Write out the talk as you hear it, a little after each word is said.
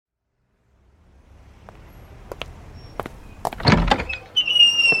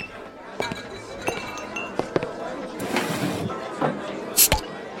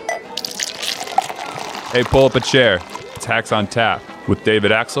Hey, pull up a chair. It's Hacks on Tap with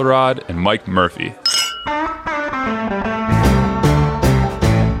David Axelrod and Mike Murphy.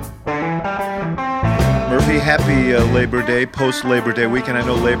 Murphy, happy Labor Day, post-Labor Day weekend. I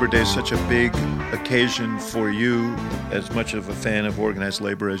know Labor Day is such a big occasion for you, as much of a fan of organized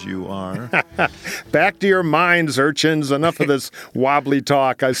labor as you are. Back to your minds, urchins. Enough of this wobbly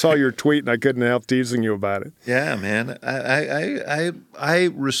talk. I saw your tweet and I couldn't help teasing you about it. Yeah, man. I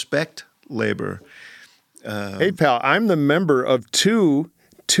respect labor. Hey, pal, I'm the member of two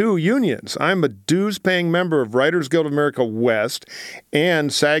unions. I'm a dues-paying member of Writers Guild of America West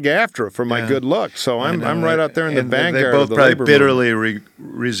and SAG-AFTRA for my good luck. So I'm right out there in the vanguard of the labor movement. They both probably bitterly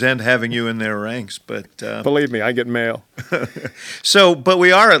resent having you in their ranks, but believe me, I get mail. But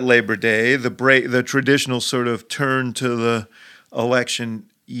we are at Labor Day, the traditional sort of turn to the election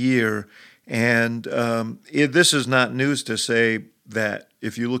year, and this is not news to say that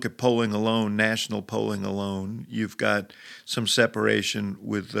if you look at polling alone, national polling alone, you've got some separation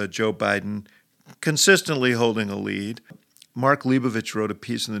with Joe Biden consistently holding a lead. Mark Leibovich wrote a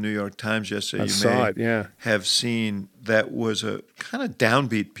piece in the New York Times yesterday. Have seen that was a kind of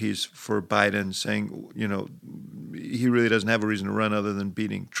downbeat piece for Biden, saying, he really doesn't have a reason to run other than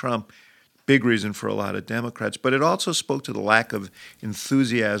beating Trump. Big reason for a lot of Democrats. But it also spoke to the lack of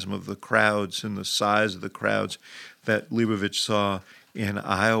enthusiasm of the crowds and the size of the crowds that Leibovich saw in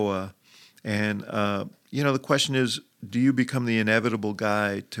Iowa. And, the question is, do you become the inevitable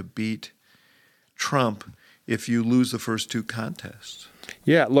guy to beat Trump if you lose the first two contests?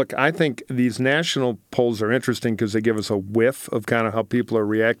 Yeah, look, I think these national polls are interesting because they give us a whiff of kind of how people are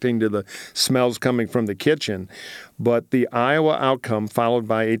reacting to the smells coming from the kitchen. But the Iowa outcome, followed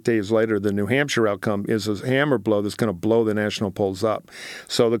by 8 days later, the New Hampshire outcome, is a hammer blow that's going to blow the national polls up.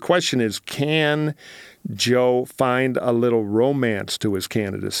 So the question is, can Joe find a little romance to his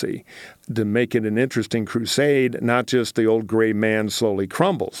candidacy to make it an interesting crusade, not just the old gray man slowly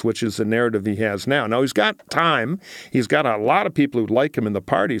crumbles, which is the narrative he has now. Now, he's got time. He's got a lot of people who like him in the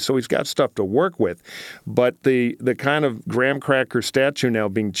party, so he's got stuff to work with. But the kind of graham cracker statue now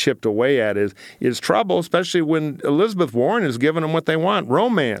being chipped away at is trouble, especially when Elizabeth Warren is giving them what they want: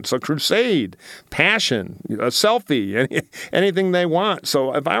 romance, a crusade, passion, a selfie, anything they want.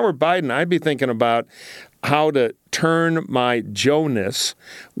 So if I were Biden, I'd be thinking about how to turn my Joe-ness,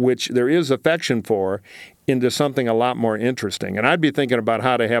 which there is affection for, into something a lot more interesting. And I'd be thinking about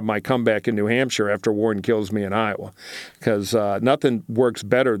how to have my comeback in New Hampshire after Warren kills me in Iowa, because nothing works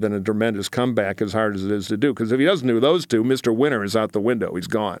better than a tremendous comeback, as hard as it is to do. Because if he doesn't do those two, Mr. Winner is out the window. He's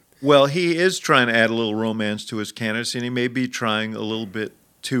gone. Well, he is trying to add a little romance to his candidacy, and he may be trying a little bit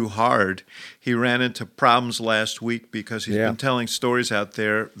too hard. He ran into problems last week because he's been telling stories out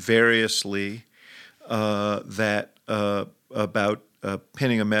there variously about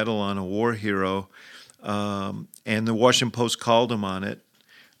pinning a medal on a war hero, and the Washington Post called him on it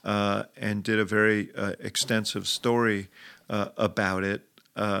and did a very extensive story about it.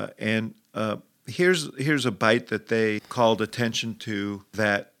 And here's a bite that they called attention to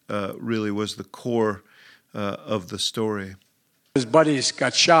that really was the core of the story. His buddies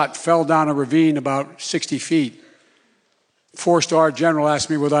got shot, fell down a ravine about 60 feet. Four-star general asked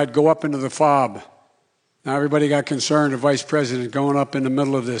me whether I'd go up into the fob. Now, everybody got concerned, the vice president going up in the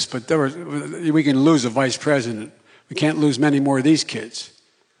middle of this, but we can lose a vice president. We can't lose many more of these kids.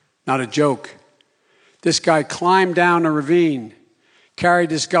 Not a joke. This guy climbed down a ravine,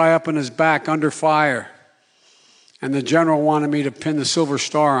 carried this guy up on his back under fire, and the general wanted me to pin the silver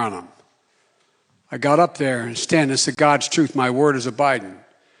star on him. I got up there and stand, this is God's truth, my word is a Biden.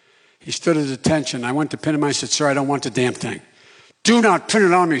 He stood at attention. I went to pin him, I said, sir, I don't want the damn thing. Do not pin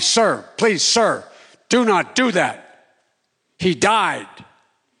it on me, sir. Please, sir. Do not do that. He died.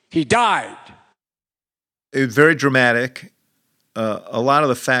 He died. It was very dramatic. A lot of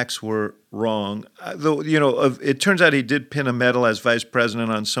the facts were wrong. Though, it turns out he did pin a medal as vice president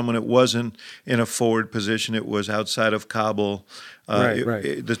on someone. It wasn't in a forward position. It was outside of Kabul. Right.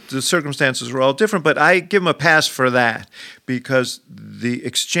 The circumstances were all different, but I give him a pass for that because the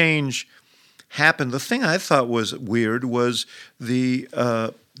exchange happened. The thing I thought was weird was the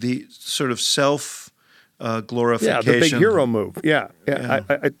sort of glorification. Yeah, the big hero move. Yeah.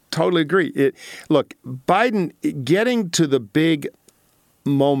 I totally agree. Look, Biden getting to the big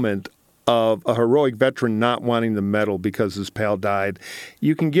moment of a heroic veteran not wanting the medal because his pal died,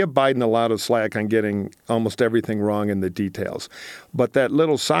 you can give Biden a lot of slack on getting almost everything wrong in the details. But that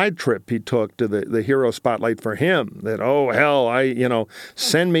little side trip he took to the hero spotlight for him, that, oh, hell,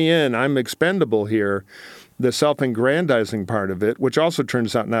 send me in, I'm expendable here, the self-aggrandizing part of it, which also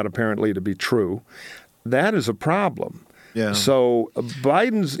turns out not apparently to be true, that is a problem. Yeah. So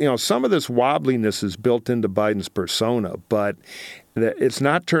Biden's, some of this wobbliness is built into Biden's persona, but it's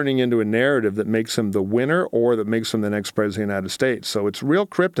not turning into a narrative that makes him the winner or that makes him the next president of the United States. So it's real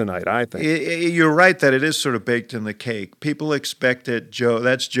kryptonite, I think. You're right that it is sort of baked in the cake. People expect it.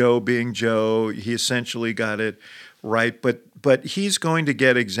 That's Joe being Joe. He essentially got it right, but he's going to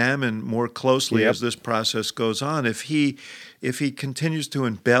get examined more closely as this process goes on. If he continues to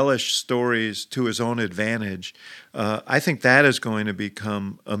embellish stories to his own advantage, I think that is going to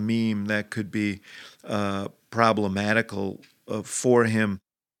become a meme that could be problematical for him.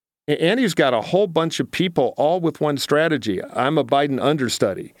 And he's got a whole bunch of people all with one strategy. I'm a Biden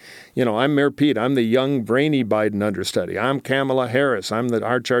understudy. I'm Mayor Pete. I'm the young, brainy Biden understudy. I'm Kamala Harris. I'm the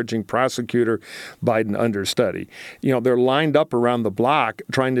hard-charging prosecutor Biden understudy. They're lined up around the block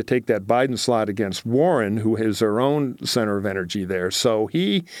trying to take that Biden slot against Warren, who has their own center of energy there. So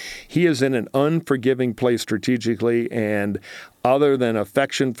he is in an unforgiving place strategically, and other than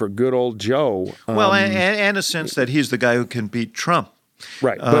affection for good old Joe. And a sense that he's the guy who can beat Trump.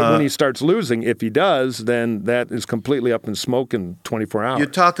 Right. But when he starts losing, if he does, then that is completely up in smoke in 24 hours. You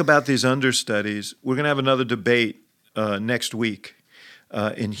talk about these understudies. We're going to have another debate next week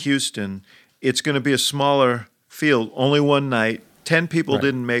in Houston. It's going to be a smaller field, only one night. 10 people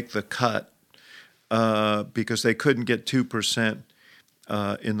didn't make the cut because they couldn't get 2%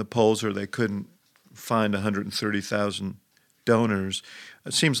 in the polls, or they couldn't find 130,000 donors.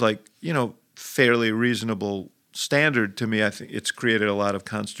 It seems like, fairly reasonable standard to me. I think it's created a lot of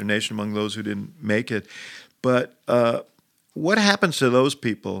consternation among those who didn't make it. But what happens to those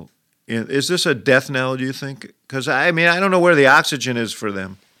people? Is this a death knell, do you think? Because, I don't know where the oxygen is for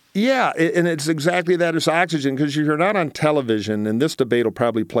them. Yeah, and it's exactly that. It's oxygen, because you're not on television, and this debate will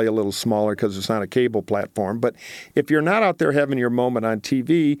probably play a little smaller because it's not a cable platform. But if you're not out there having your moment on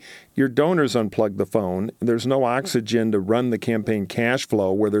TV, your donors unplug the phone. There's no oxygen to run the campaign cash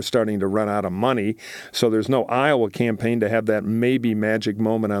flow where they're starting to run out of money. So there's no Iowa campaign to have that maybe magic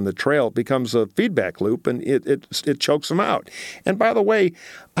moment on the trail. It becomes a feedback loop, and it chokes them out. And by the way,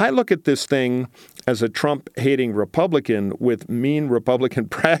 I look at this thing as a Trump-hating Republican with mean Republican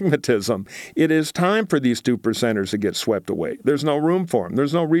pragmatism. It is time for these 2%ers to get swept away. There's no room for them.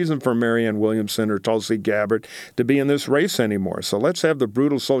 There's no reason for Marianne Williamson or Tulsi Gabbard to be in this race anymore. So let's have the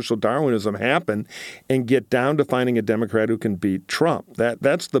brutal social Darwinism happen and get down to finding a Democrat who can beat Trump.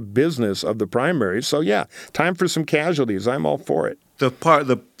 That's the business of the primaries. So yeah, time for some casualties. I'm all for it.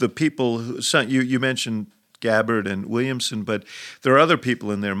 The people who you mentioned Gabbard and Williamson, but there are other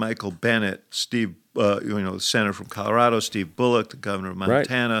people in there. Michael Bennett, Steve, the senator from Colorado, Steve Bullock, the governor of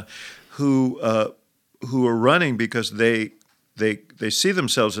Montana, who are running because they see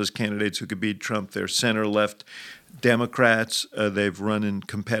themselves as candidates who could beat Trump. They're center-left Democrats. They've run in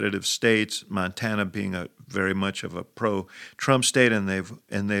competitive states, Montana being very much of a pro-Trump state, and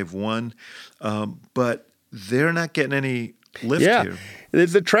they've won. But they're not getting any lift here.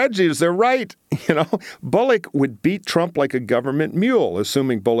 The tragedy is they're right. Bullock would beat Trump like a government mule,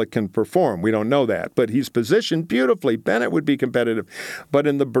 assuming Bullock can perform. We don't know that, but he's positioned beautifully. Bennett would be competitive. But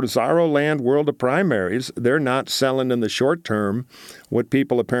in the bizarro land world of primaries, they're not selling in the short term what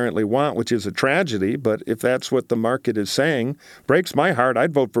people apparently want, which is a tragedy. But if that's what the market is saying, breaks my heart.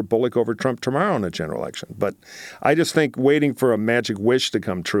 I'd vote for Bullock over Trump tomorrow in a general election. But I just think waiting for a magic wish to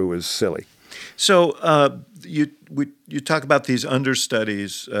come true is silly. So you talk about these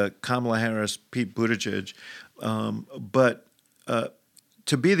understudies, Kamala Harris, Pete Buttigieg, but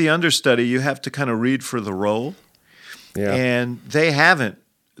to be the understudy, you have to kind of read for the role, and they haven't.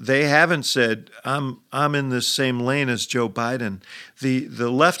 They haven't said I'm in the same lane as Joe Biden.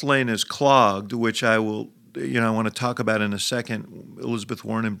 The left lane is clogged, which I will. I want to talk about in a second. Elizabeth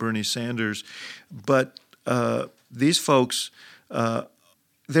Warren and Bernie Sanders, but these folks.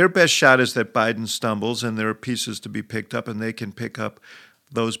 Their best shot is that Biden stumbles, and there are pieces to be picked up, and they can pick up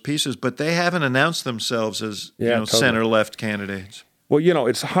those pieces. But they haven't announced themselves as totally. Center-left candidates. Well,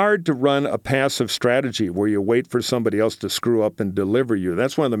 it's hard to run a passive strategy where you wait for somebody else to screw up and deliver you.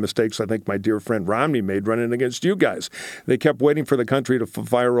 That's one of the mistakes I think my dear friend Romney made running against you guys. They kept waiting for the country to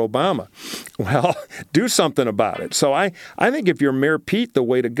fire Obama. Well, do something about it. So I think if you're Mayor Pete, the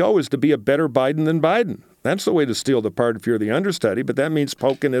way to go is to be a better Biden than Biden. That's the way to steal the part if you're the understudy, but that means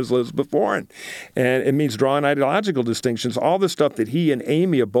poking Elizabeth Warren. And it means drawing ideological distinctions, all the stuff that he and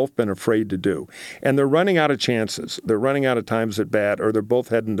Amy have both been afraid to do. And they're running out of chances. They're running out of times at bat, or they're both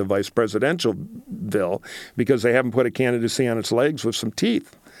heading to vice presidentialville because they haven't put a candidacy on its legs with some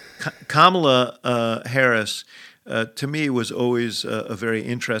teeth. Kamala Harris, to me, was always a very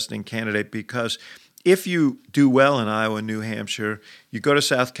interesting candidate because if you do well in Iowa and New Hampshire, you go to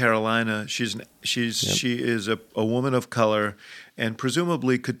South Carolina. She is a woman of color, and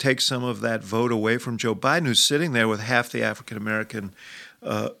presumably could take some of that vote away from Joe Biden, who's sitting there with half the African American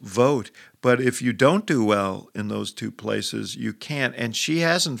vote. But if you don't do well in those two places, you can't. And she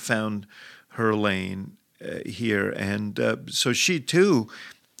hasn't found her lane here, and so she too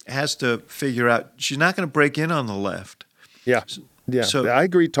has to figure out. She's not going to break in on the left. Yeah. Yeah, so I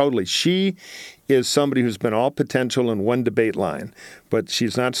agree totally. She is somebody who's been all potential in one debate line, but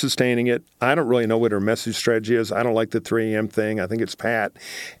she's not sustaining it. I don't really know what her message strategy is. I don't like the 3 a.m. thing. I think it's pat.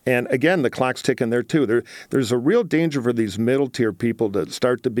 And again, the clock's ticking there too. There's a real danger for these middle-tier people to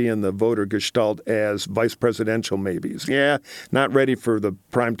start to be in the voter gestalt as vice presidential maybes. Yeah, not ready for the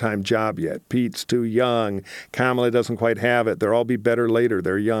primetime job yet. Pete's too young. Kamala doesn't quite have it. They'll all be better later.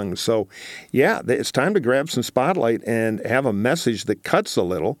 They're young. So, yeah, it's time to grab some spotlight and have a message that cuts a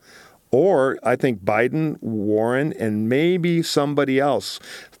little. Or I think Biden, Warren, and maybe somebody else,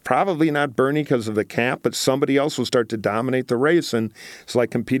 probably not Bernie because of the cap, but somebody else will start to dominate the race. And it's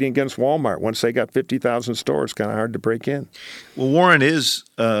like competing against Walmart. Once they got 50,000 stores, kind of hard to break in. Well, Warren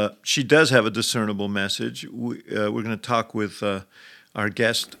she does have a discernible message. We're going to talk with our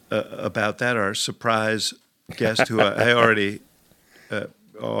guest about that, our surprise guest who I already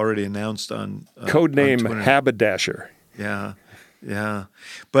announced on Codename on Haberdasher. Yeah,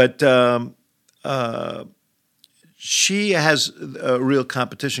 but she has a real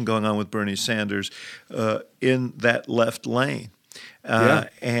competition going on with Bernie Sanders in that left lane.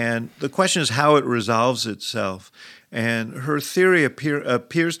 And the question is how it resolves itself. And her theory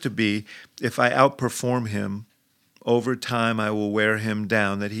appears to be, if I outperform him, over time I will wear him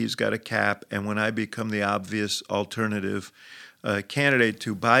down, that he's got a cap, and when I become the obvious alternative candidate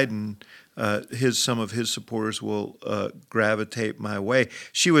to Biden, some of his supporters will gravitate my way.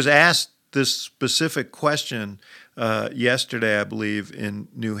 She was asked this specific question yesterday, I believe, in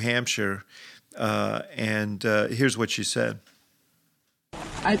New Hampshire, and here's what she said.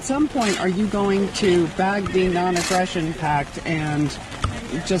 At some point, are you going to bag the non-aggression pact and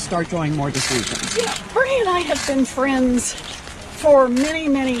just start drawing more distinctions? You know, Bernie and I have been friends for many,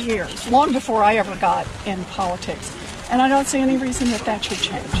 many years, long before I ever got in politics. And I don't see any reason that should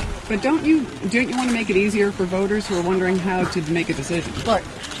change. But don't you want to make it easier for voters who are wondering how to make a decision? Look,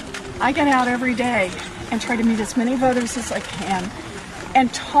 I get out every day and try to meet as many voters as I can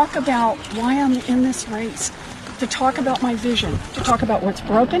and talk about why I'm in this race, to talk about my vision, to talk about what's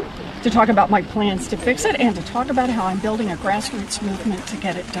broken, to talk about my plans to fix it, and to talk about how I'm building a grassroots movement to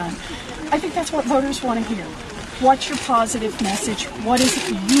get it done. I think that's what voters want to hear. What's your positive message? What is it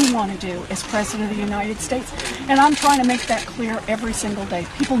you want to do as President of the United States? And I'm trying to make that clear every single day.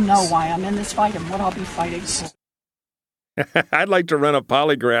 People know why I'm in this fight and what I'll be fighting for. I'd like to run a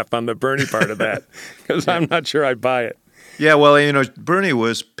polygraph on the Bernie part of that because I'm not sure I buy it. Yeah, well, Bernie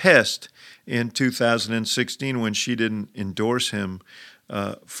was pissed in 2016 when she didn't endorse him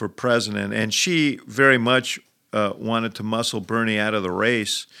for president, and she very much wanted to muscle Bernie out of the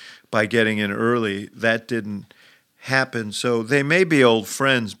race by getting in early. That didn't happen. So they may be old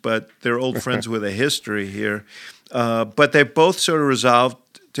friends, but they're old friends with a history here. But they both sort of resolved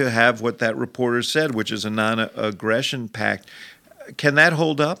to have what that reporter said, which is a non-aggression pact. Can that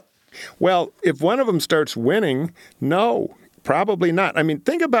hold up? Well, if one of them starts winning, no. Probably not. I mean,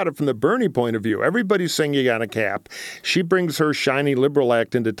 think about it from the Bernie point of view. Everybody's saying you got a cap. She brings her shiny liberal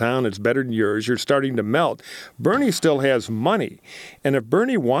act into town. It's better than yours. You're starting to melt. Bernie still has money. And if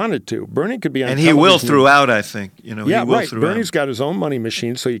Bernie wanted to, Bernie could be on television. And he will throughout, I think. Yeah, he will right. throughout. Bernie's got his own money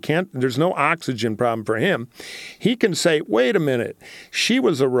machine, so there's no oxygen problem for him. He can say, wait a minute, she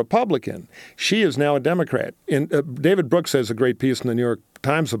was a Republican. She is now a Democrat. And David Brooks has a great piece in the New York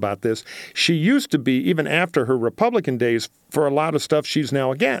Times about this. She used to be, even after her Republican days, for a lot of stuff she's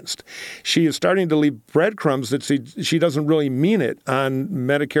now against. She is starting to leave breadcrumbs that she doesn't really mean it on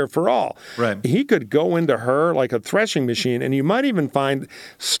Medicare for all. Right. He could go into her like a threshing machine, and you might even find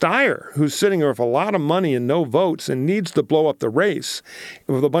Steyer, who's sitting there with a lot of money and no votes and needs to blow up the race,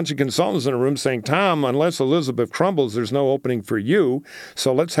 with a bunch of consultants in a room saying, Tom, unless Elizabeth crumbles, there's no opening for you,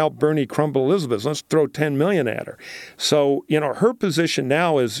 so let's help Bernie crumble Elizabeth. Let's throw $10 million at her. So, her position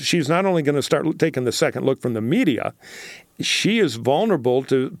now is she's not only going to start taking the second look from the media, she is vulnerable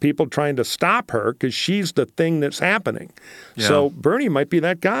to people trying to stop her because she's the thing that's happening. Yeah. So Bernie might be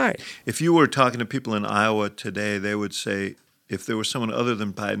that guy. If you were talking to people in Iowa today, they would say if there was someone other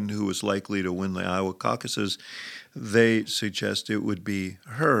than Biden who was likely to win the Iowa caucuses, they suggest it would be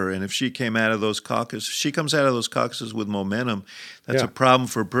her. And if she came out of those she comes out of those caucuses with momentum, that's a problem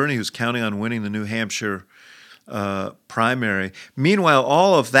for Bernie, who's counting on winning the New Hampshire primary. Meanwhile,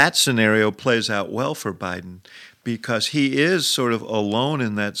 all of that scenario plays out well for Biden because he is sort of alone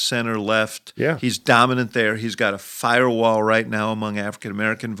in that center left. Yeah. He's dominant there. He's got a firewall right now among African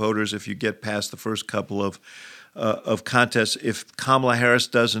American voters if you get past the first couple of contests. If Kamala Harris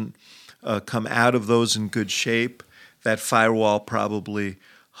doesn't come out of those in good shape, that firewall probably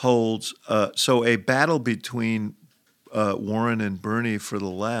holds. So a battle between Warren and Bernie for the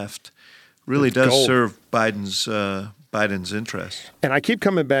left really does serve Biden's interests. And I keep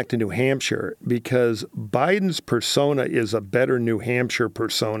coming back to New Hampshire because Biden's persona is a better New Hampshire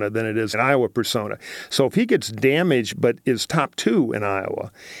persona than it is an Iowa persona. So if he gets damaged but is top 2 in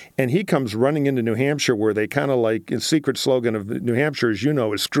Iowa, and he comes running into New Hampshire where they kind of like, the secret slogan of New Hampshire, as you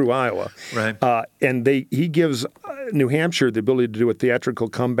know, is screw Iowa. Right. And he gives New Hampshire the ability to do a theatrical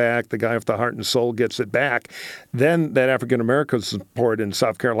comeback. The guy with the heart and soul gets it back. Then that African-American support in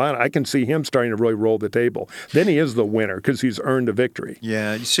South Carolina, I can see him starting to really roll the table. Then he is the winner because he's earned a victory.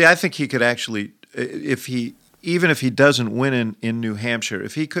 Yeah. You see, I think he could actually, even if he doesn't win in New Hampshire,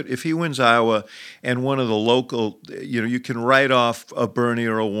 if he wins Iowa and one of the local, you can write off a Bernie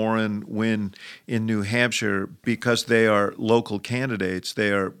or a Warren win in New Hampshire because they are local candidates.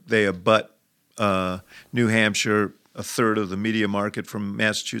 They abut New Hampshire. A third of the media market from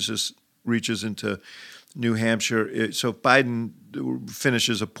Massachusetts reaches into New Hampshire. So Biden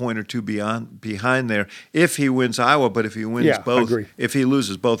finishes a point or two behind there if he wins Iowa, but if he wins both, if he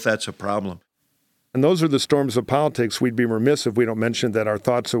loses both, that's a problem. And those are the storms of politics. We'd be remiss if we don't mention that our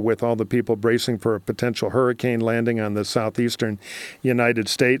thoughts are with all the people bracing for a potential hurricane landing on the southeastern United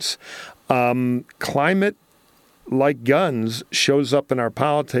States. Climate, like guns, shows up in our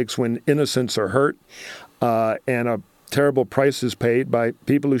politics when innocents are hurt and a terrible price is paid by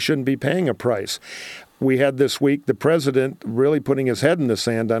people who shouldn't be paying a price. We had this week the president really putting his head in the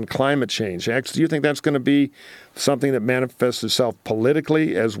sand on climate change. Ax, do you think that's going to be something that manifests itself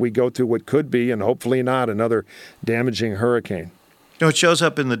politically as we go through what could be, and hopefully not, another damaging hurricane? It shows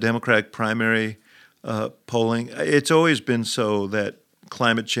up in the Democratic primary polling. It's always been so that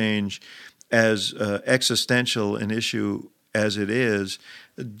climate change, as existential an issue as it is,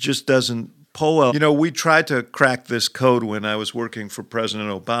 just doesn't poll well. We tried to crack this code when I was working for President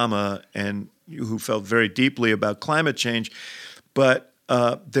Obama, and who felt very deeply about climate change, but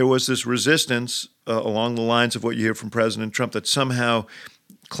there was this resistance along the lines of what you hear from President Trump that somehow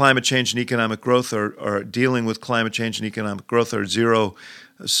climate change and economic growth are dealing with climate change and economic growth are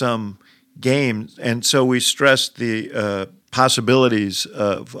zero-sum games. And so we stressed the possibilities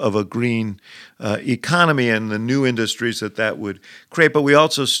of a green economy and the new industries that would create, but we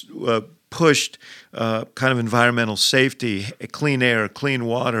also pushed kind of environmental safety, clean air, clean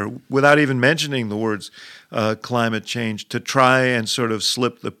water, without even mentioning the words climate change, to try and sort of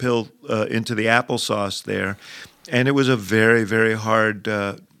slip the pill into the applesauce there. And it was a very, very hard.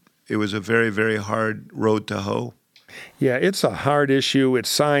 It was a very, very hard road to hoe. Yeah, it's a hard issue. It's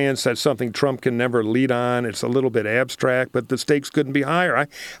science. That's something Trump can never lead on. It's a little bit abstract, but the stakes couldn't be higher.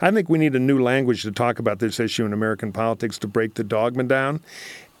 I think we need a new language to talk about this issue in American politics to break the dogma down.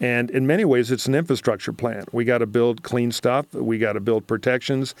 And in many ways, it's an infrastructure plan. We got to build clean stuff. We got to build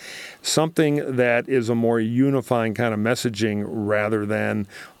protections, something that is a more unifying kind of messaging rather than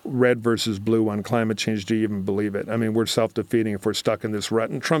red versus blue on climate change. Do you even believe it? I mean, we're self-defeating if we're stuck in this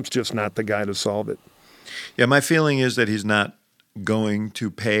rut, and Trump's just not the guy to solve it. Yeah, my feeling is that he's not going to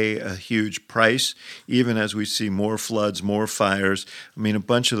pay a huge price, even as we see more floods, more fires. I mean, a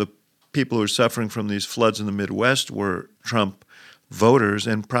bunch of the people who are suffering from these floods in the Midwest were Trump voters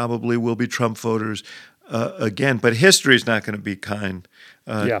and probably will be Trump voters again. But history is not going to be kind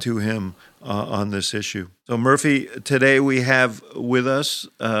to him on this issue. So, Murphy, today we have with us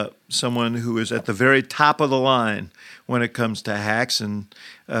someone who is at the very top of the line when it comes to hacks, and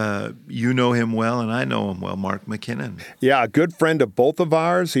you know him well, and I know him well, Mark McKinnon. Yeah, a good friend of both of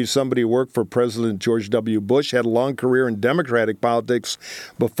ours. He's somebody who worked for President George W. Bush, had a long career in Democratic politics.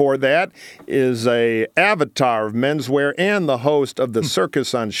 Before that, is a avatar of menswear and the host of The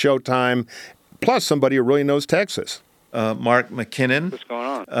Circus on Showtime, plus somebody who really knows Texas. Mark McKinnon. What's going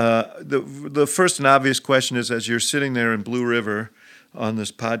on? The first and obvious question is, as you're sitting there in Blue River on this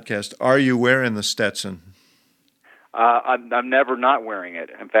podcast, are you wearing the Stetson? I'm never not wearing it.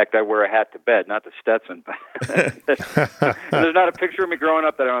 In fact, I wear a hat to bed, not the Stetson. There's not a picture of me growing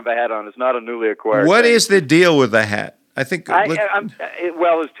up that I don't have a hat on. It's not a newly acquired What thing. is the deal with the hat? I think. Well,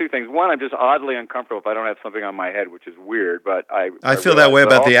 there's two things. One, I'm just oddly uncomfortable if I don't have something on my head, which is weird. But I feel that way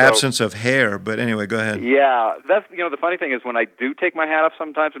about the absence of hair. But anyway, go ahead. Yeah, that's the funny thing is when I do take my hat off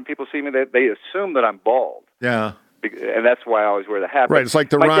sometimes, when people see me, they assume that I'm bald. Yeah. and that's why I always wear the hat. Right, it's like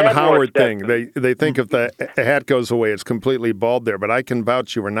the Ron Howard thing. They think if the hat goes away, it's completely bald there, but I can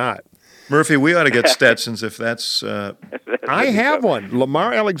vouch you are not. Murphy, we ought to get Stetsons if that's... I have one.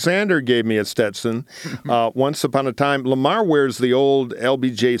 Lamar Alexander gave me a Stetson once upon a time. Lamar wears the old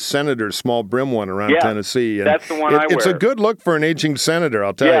LBJ Senator small brim one around Tennessee. And that's the one I wear. It's a good look for an aging senator,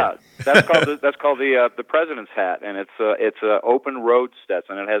 I'll tell you. Yeah, that's called the president's hat, and it's a open road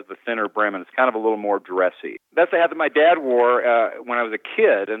Stetson. It has the thinner brim, and it's kind of a little more dressy. That's the hat that my dad wore when I was a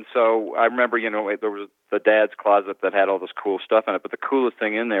kid, and so I remember, there was the dad's closet that had all this cool stuff in it, but the coolest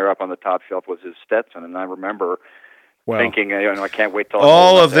thing in there up on the top shelf was his Stetson, and I remember thinking, I can't wait till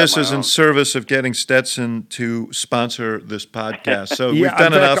all of this is in service of getting Stetson to sponsor this podcast. So we've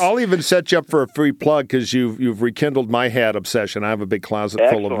done enough. I'll even set you up for a free plug because you've rekindled my hat obsession. I have a big closet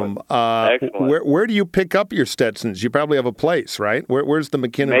full of them. Excellent. Where do you pick up your Stetsons? You probably have a place, right? Where's the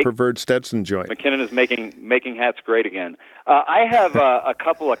McKinnon Preferred Stetson joint? McKinnon is making hats great again. I have a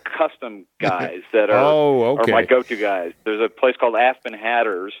couple of custom guys that are my go-to guys. There's a place called Aspen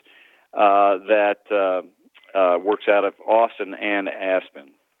Hatters that works out of Austin and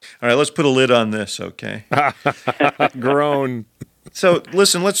Aspen. All right, let's put a lid on this, okay? Grown. So,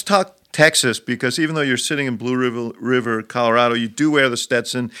 listen, let's talk Texas, because even though you're sitting in Blue River, Colorado, you do wear the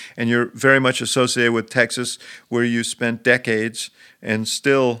Stetson, and you're very much associated with Texas, where you spent decades and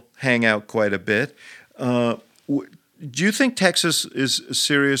still hang out quite a bit. Do you think Texas is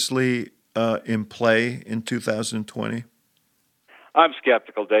seriously in play in 2020? I'm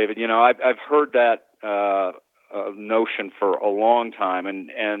skeptical, David. I've heard that notion for a long time,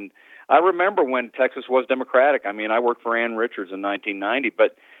 and I remember when Texas was Democratic. I mean, I worked for Ann Richards in 1990,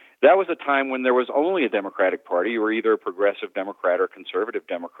 but that was a time when there was only a Democratic Party. You were either a progressive Democrat or conservative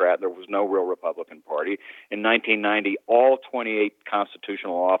Democrat. There was no real Republican Party. In 1990, all 28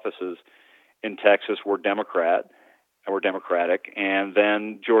 constitutional offices in Texas were Democratic, and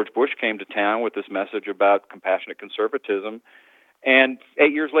then George Bush came to town with this message about compassionate conservatism. And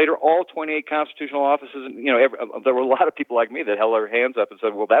 8 years later, all 28 constitutional offices, there were a lot of people like me that held their hands up and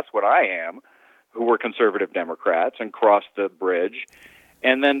said, well, that's what I am, who were conservative Democrats, and crossed the bridge.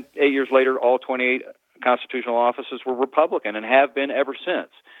 And then 8 years later, all 28 constitutional offices were Republican and have been ever since.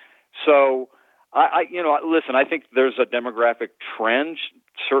 So, listen, I think there's a demographic trend,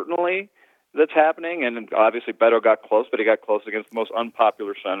 certainly, that's happening. And obviously, Beto got close, but he got close against the most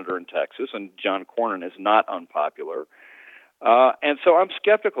unpopular senator in Texas, and John Cornyn is not unpopular. And so I'm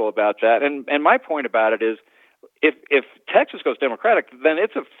skeptical about that. And my point about it is, if Texas goes Democratic, then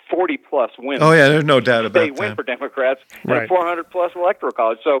it's a 40-plus win. Oh, yeah, there's no doubt about that. They win for Democrats and a 400-plus electoral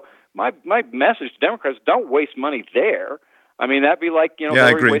college. So my message to Democrats, don't waste money there. I mean, that'd be like,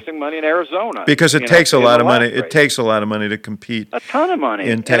 wasting money in Arizona. Because it takes a lot of money. It takes a lot of money to compete. A ton of money.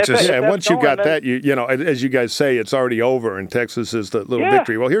 In Texas. And once you got that, as you guys say, it's already over, and Texas is the little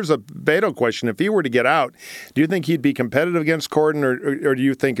victory. Well, here's a Beto question. If he were to get out, do you think he'd be competitive against Corden, or do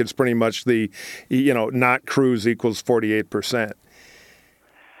you think it's pretty much the, not Cruz equals 48%?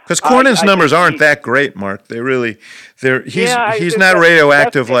 Because Cornyn's numbers aren't that great, Mark. He's not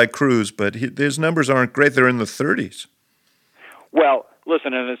radioactive like Cruz, but his numbers aren't great. They're in the 30s. Well,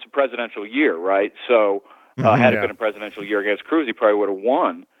 listen, and it's a presidential year, right? So had it been a presidential year against Cruz, he probably would have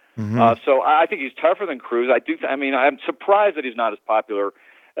won. Mm-hmm. So I think he's tougher than Cruz. I'm surprised that he's not as popular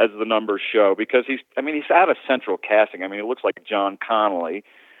as the numbers show, because he's out of central casting. I mean, he looks like John Connolly,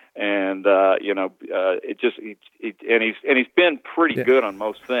 and he's been pretty good on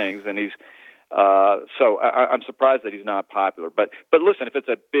most things, and he's so I'm surprised that he's not popular. But listen, if it's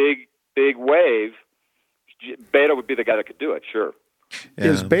a big wave, Beto would be the guy that could do it, sure. Yeah.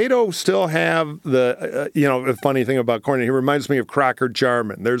 Does Beto still have the funny thing about Cornyn? He reminds me of Crocker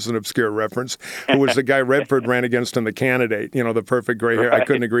Jarman. There's an obscure reference. Who was the guy Redford ran against in The Candidate, the perfect gray hair. Right. I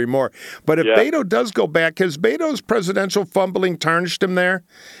couldn't agree more. But if Beto does go back, has Beto's presidential fumbling tarnished him there?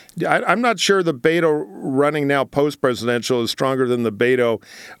 I'm not sure the Beto running now post-presidential is stronger than the Beto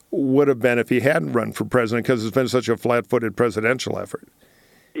would have been if he hadn't run for president, because it's been such a flat-footed presidential effort.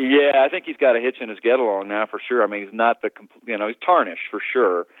 Yeah, I think he's got a hitch in his get-along now for sure. I mean, he's not he's tarnished for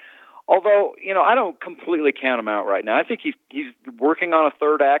sure. Although, I don't completely count him out right now. I think he's working on a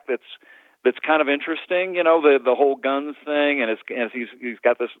third act that's kind of interesting. The whole guns thing, and he's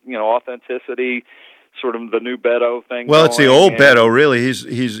got this authenticity, sort of the new Beto thing. Well, it's the old Beto, really.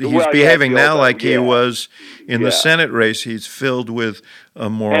 He's behaving now like he was in the Senate race. He's filled with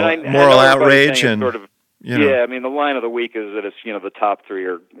moral outrage and sort of. I mean, the line of the week is that it's the top three,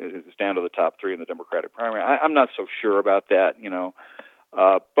 or it's down to the top three in the Democratic primary. I'm not so sure about that,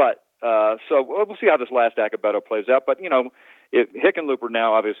 but So we'll see how this last act of Beto plays out. But, Hickenlooper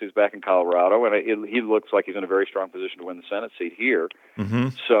now obviously is back in Colorado, and he looks like he's in a very strong position to win the Senate seat here. Mm-hmm.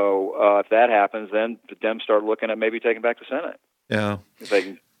 So if that happens, then the Dems start looking at maybe taking back the Senate. Yeah. If they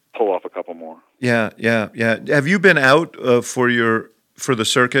can pull off a couple more. Yeah. Have you been out for the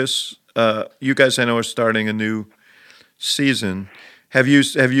circus? You guys, I know, are starting a new season. Have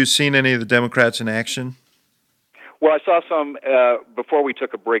you seen any of the Democrats in action? Well, I saw some before we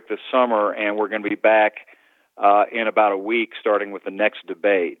took a break this summer, and we're going to be back in about a week, starting with the next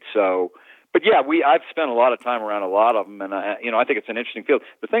debate. So, but yeah, I've spent a lot of time around a lot of them, and I think it's an interesting field.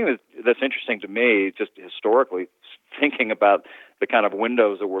 The thing that's interesting to me, just historically, thinking about the kind of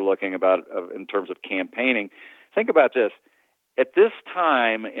windows that we're looking about in terms of campaigning. Think about this: at this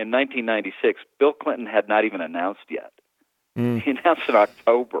time in 1996, Bill Clinton had not even announced yet. He announced in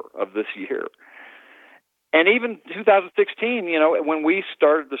October of this year. And even 2016, when we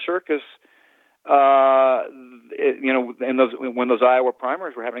started the circus, when those Iowa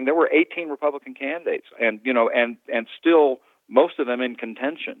primaries were happening, there were 18 Republican candidates, and still most of them in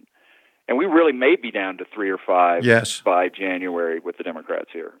contention. And we really may be down to 3 or 5 by January with the Democrats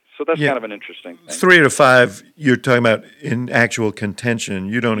here. So that's kind of an interesting thing. 3 to 5, you're talking about in actual contention.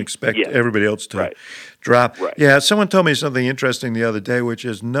 You don't expect everybody else to drop. Right. Yeah, someone told me something interesting the other day, which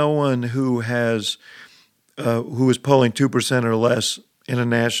is no one who is polling 2% or less in a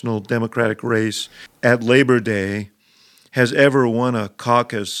national Democratic race at Labor Day has ever won a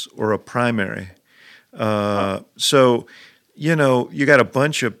caucus or a primary. So, you got a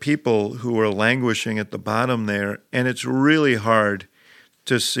bunch of people who are languishing at the bottom there, and it's really hard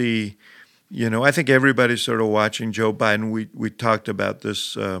to see. I think everybody's sort of watching Joe Biden. We talked about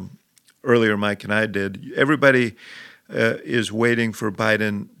this earlier, Mike and I did. Everybody is waiting for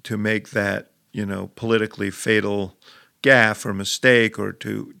Biden to make that, politically fatal gaffe or mistake, or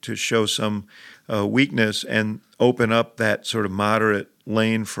to show some weakness and open up that sort of moderate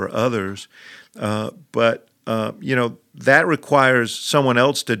lane for others. But that requires someone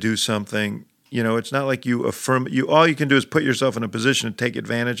else to do something. It's not like you affirm. All you can do is put yourself in a position to take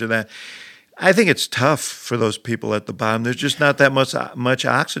advantage of that. I think it's tough for those people at the bottom. There's just not that much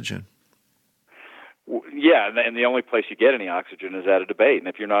oxygen. Yeah, and the only place you get any oxygen is at a debate. And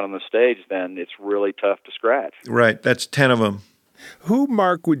if you're not on the stage, then it's really tough to scratch. Right. That's 10 of them. Who,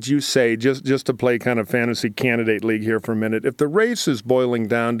 Mark, would you say, just to play kind of fantasy candidate league here for a minute, if the race is boiling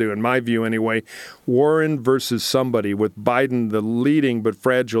down to, in my view anyway, Warren versus somebody, with Biden the leading but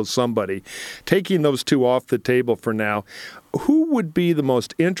fragile somebody, taking those two off the table for now, who would be the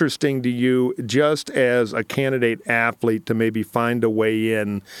most interesting to you just as a candidate athlete to maybe find a way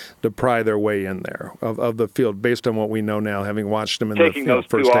in, to pry their way in there of the field, based on what we know now, having watched them in the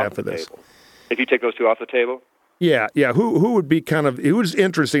first half of this? If you take those two off the table? Yeah. Who would be who's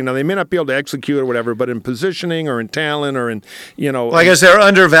interesting? Now, they may not be able to execute or whatever, but in positioning or in talent or in, Like, is there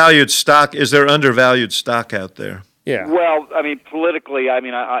undervalued stock? Is there undervalued stock out there? Yeah. Well, politically,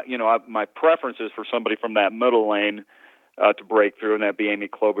 my preference is for somebody from that middle lane to break through, and that'd be Amy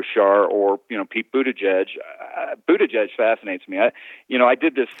Klobuchar or, Pete Buttigieg. Buttigieg fascinates me. I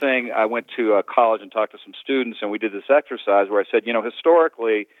did this thing. I went to college and talked to some students, and we did this exercise where I said,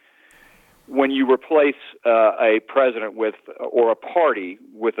 historically, when you replace a president or a party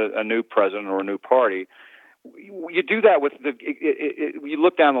with a new president or a new party, you do that with you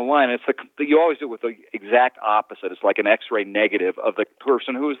look down the line, and you always do it with the exact opposite. It's like an X-ray negative of the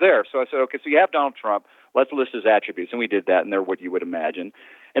person who was there. So I said, okay, so you have Donald Trump. Let's list his attributes, and we did that, and they're what you would imagine.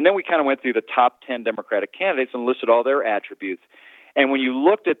 And then we kind of went through the top 10 Democratic candidates and listed all their attributes. And when you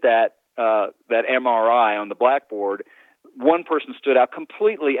looked at that MRI on the blackboard, one person stood out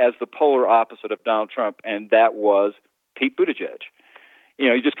completely as the polar opposite of Donald Trump, and that was Pete Buttigieg.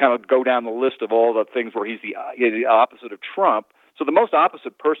 You just kind of go down the list of all the things where he's the opposite of Trump. So the most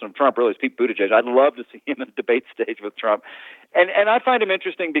opposite person of Trump really is Pete Buttigieg. I'd love to see him in a debate stage with Trump. And I find him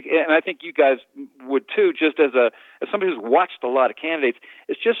interesting, and I think you guys would too, just as somebody who's watched a lot of candidates.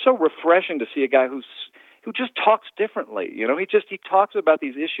 It's just so refreshing to see a guy who just talks differently. He talks about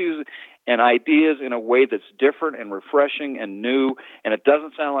these issues and ideas in a way that's different and refreshing and new, and it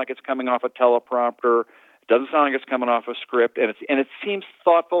doesn't sound like it's coming off a teleprompter. It doesn't sound like it's coming off a script, and it seems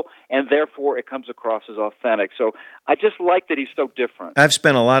thoughtful, and therefore it comes across as authentic. So I just like that he's so different. I've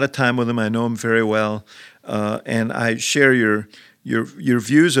spent a lot of time with him. I know him very well, and I share your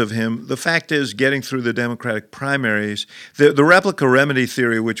views of him. The fact is, getting through the Democratic primaries, the replica remedy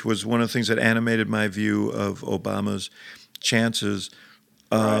theory, which was one of the things that animated my view of Obama's chances,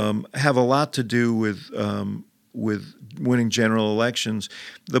 have a lot to do with winning general elections.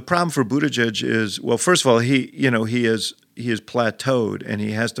 The problem for Buttigieg is, well, first of all, he is plateaued and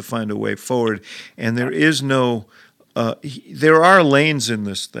he has to find a way forward, and there is no. There are lanes in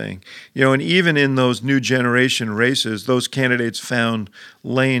this thing, and even in those new generation races, those candidates found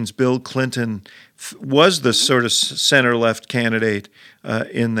lanes. Bill Clinton was the sort of center-left candidate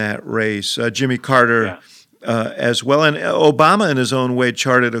in that race. Jimmy Carter as well. And Obama, in his own way,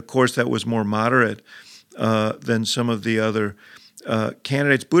 charted a course that was more moderate than some of the other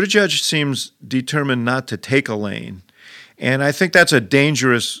candidates. Buttigieg seems determined not to take a lane. And I think that's a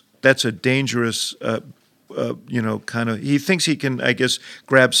dangerous kind of, he thinks he can, I guess,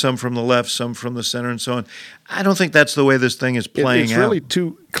 grab some from the left, some from the center, and so on. I don't think that's the way this thing is playing out. It's really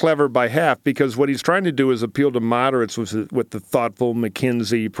too clever by half, because what he's trying to do is appeal to moderates with the thoughtful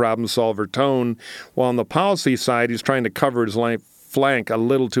McKinsey problem solver tone, while on the policy side, he's trying to cover his flank a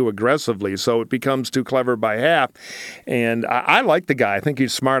little too aggressively, so it becomes too clever by half. And I like the guy. I think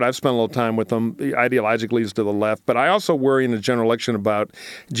he's smart. I've spent a little time with him. Ideologically, he's to the left. But I also worry in the general election about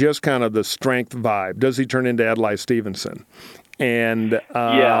just kind of the strength vibe. Does he turn into Adlai Stevenson? And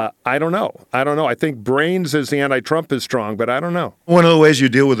I don't know. I think brains as the anti-Trump is strong, but I don't know. One of the ways you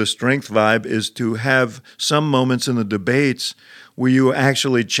deal with a strength vibe is to have some moments in the debates where you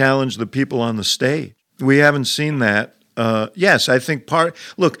actually challenge the people on the stage. We haven't seen that. Yes, I think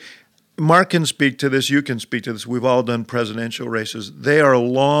look, Mark can speak to this, you can speak to this. We've all done presidential races. They are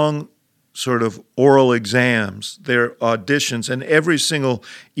long sort of oral exams. They're auditions, and every single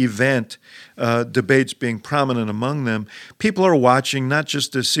event, debates being prominent among them, people are watching not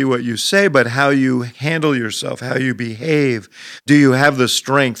just to see what you say, but how you handle yourself, how you behave. Do you have the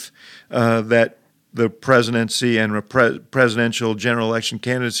strength that the presidency and presidential general election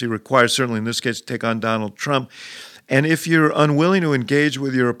candidacy requires, certainly in this case, to take on Donald Trump? And if you're unwilling to engage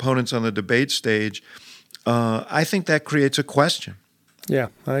with your opponents on the debate stage, I think that creates a question. Yeah,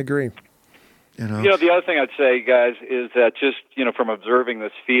 I agree. The other thing I'd say, guys, is that just, from observing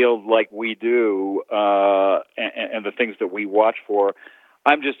this field like we do and the things that we watch for,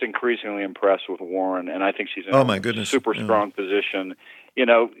 I'm just increasingly impressed with Warren, and I think she's in a super strong position.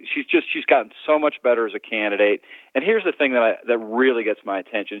 She's gotten so much better as a candidate. And here's the thing that really gets my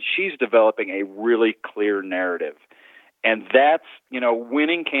attention. She's developing a really clear narrative. And that's,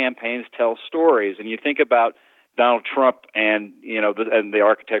 winning campaigns tell stories. And you think about Donald Trump and the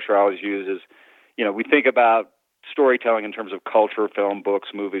architecture I always use is, we think about storytelling in terms of culture, film, books,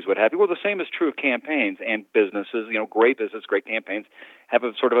 movies, what have you. Well, the same is true of campaigns and businesses. Great business, great campaigns have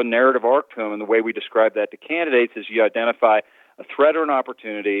a sort of a narrative arc to them. And the way we describe that to candidates is you identify a threat or an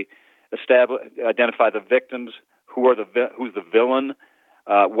opportunity, identify the victims, who's the villain,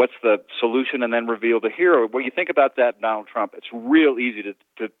 what's the solution, and then reveal the hero. When you think about that, Donald Trump, it's real easy to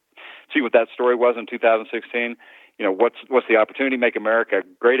see what that story was in 2016. What's the opportunity? Make America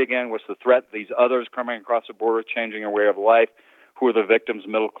great again. What's the threat? These others coming across the border, changing our way of life. Who are the victims?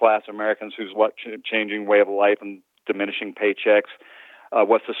 Middle-class Americans who's changing way of life and diminishing paychecks.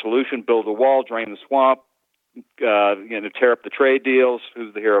 What's the solution? Build a wall, drain the swamp, tear up the trade deals.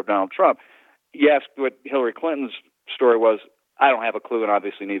 Who's the hero of Donald Trump? You asked what Hillary Clinton's story was. I don't have a clue, and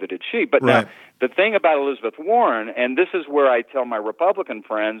obviously neither did she. But right. Now, the thing about Elizabeth Warren, and this is where I tell my Republican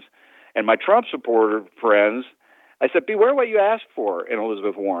friends and my Trump supporter friends, I said, beware what you ask for in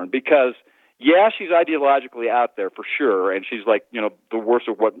Elizabeth Warren, because, yeah, she's ideologically out there for sure, and she's like, the worst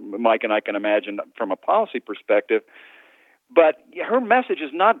of what Mike and I can imagine from a policy perspective. But her message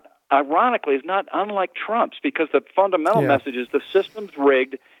is not, ironically, is not unlike Trump's, because the fundamental message is the system's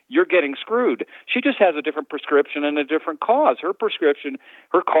rigged, you're getting screwed. She just has a different prescription and a different cause. Her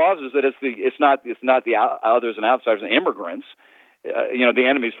cause is that it's not the others and outsiders and immigrants. The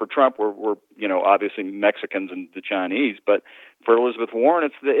enemies for Trump were obviously Mexicans and the Chinese, but for Elizabeth Warren,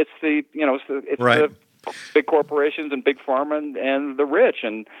 it's the big corporations and big pharma and the rich,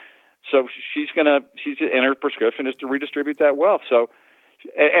 and so and her prescription is to redistribute that wealth. So,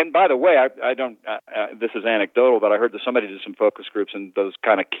 and by the way, I don't. This is anecdotal, but I heard that somebody did some focus groups in those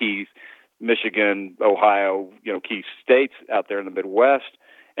kind of key Michigan, Ohio, key states out there in the Midwest,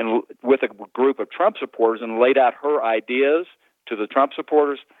 and with a group of Trump supporters, and laid out her ideas to the Trump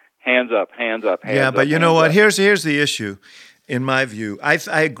supporters, hands up, hands up, hands up. Yeah, but you know what? Here's the issue, in my view. I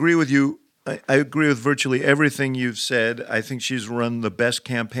agree with you. I agree with virtually everything you've said. I think she's run the best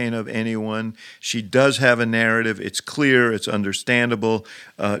campaign of anyone. She does have a narrative. It's clear. It's understandable.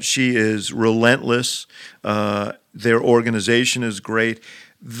 She is relentless. Their organization is great.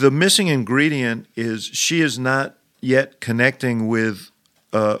 The missing ingredient is she is not yet connecting with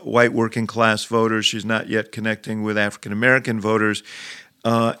white working class voters. She's not yet connecting with African American voters.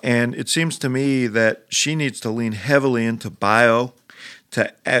 And it seems to me that she needs to lean heavily into bio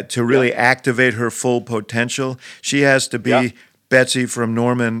to really activate her full potential. She has to be Betsy from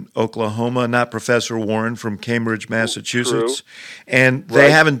Norman, Oklahoma, not Professor Warren from Cambridge, Massachusetts. True. And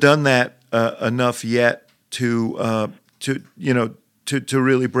they haven't done that enough yet to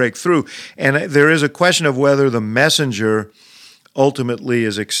really break through. And there is a question of whether the messenger ultimately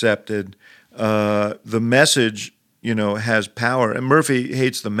is accepted. The message, has power. And Murphy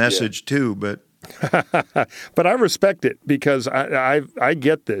hates the message too, but but I respect it because I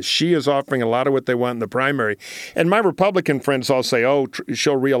get this. She is offering a lot of what they want in the primary. And my Republican friends all say,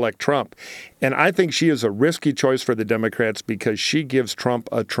 she'll reelect Trump. And I think she is a risky choice for the Democrats because she gives Trump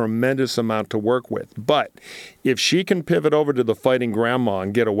a tremendous amount to work with. But if she can pivot over to the fighting grandma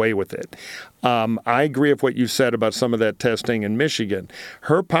and get away with it, I agree with what you said about some of that testing in Michigan.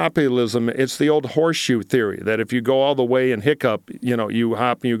 Her populism, it's the old horseshoe theory that if you go all the way and hiccup, you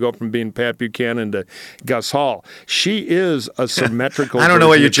hop and you go from being Pat Buchanan to Gus Hall. She is a symmetrical I don't know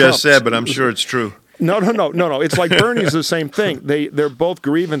what you Trump's. just said, but I'm sure it's true. No. It's like Bernie's the same thing. They're both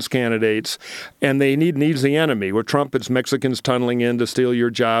grievance candidates, and they needs the enemy. With Trump, it's Mexicans tunneling in to steal your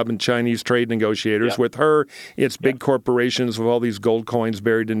job and Chinese trade negotiators. Yeah. With her, it's big corporations with all these gold coins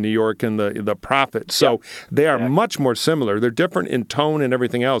buried in New York and the profit. So they are much more similar. They're different in tone and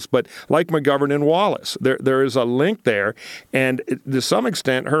everything else. But like McGovern and Wallace, there is a link there. And to some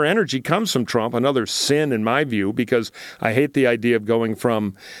extent, her energy comes from Trump, another sin in my view, because I hate the idea of going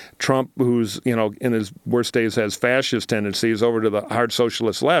from Trump, who's, in his worst days has fascist tendencies, over to the hard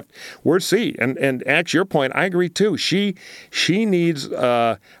socialist left. We'll see. And to your point, I agree too. She needs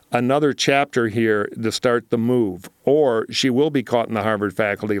another chapter here to start the move, or she will be caught in the Harvard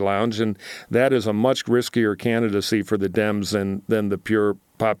faculty lounge, and that is a much riskier candidacy for the Dems than the pure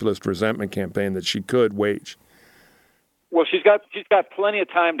populist resentment campaign that she could wage. Well, she's got plenty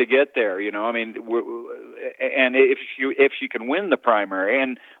of time to get there, and if she can win the primary,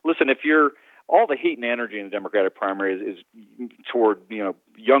 and listen, if you're all the heat and energy in the Democratic primary is toward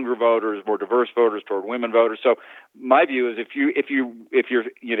younger voters, more diverse voters, toward women voters. So my view is if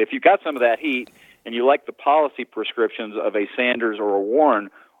you've got some of that heat and you like the policy prescriptions of a Sanders or a Warren,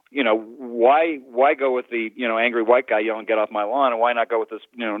 why go with the angry white guy yelling "get off my lawn," and why not go with this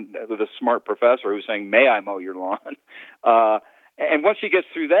with a smart professor who's saying "may I mow your lawn"? And once she gets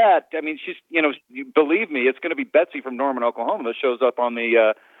through that, I mean, she's believe me, it's going to be Betsy from Norman, Oklahoma that shows up on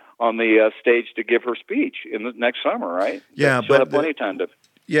the stage to give her speech in the next summer, right? Yeah, she'll have plenty of time to.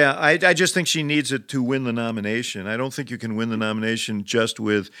 Yeah, I just think she needs it to win the nomination. I don't think you can win the nomination just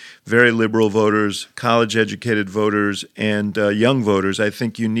with very liberal voters, college-educated voters, and young voters. I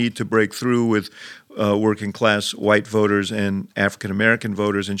think you need to break through with working-class white voters and African-American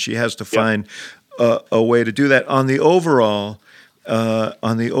voters, and she has to find a way to do that. On the overall,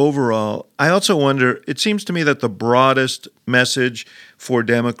 I also wonder, it seems to me that the broadest message for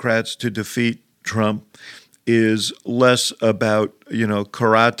Democrats to defeat Trump is less about,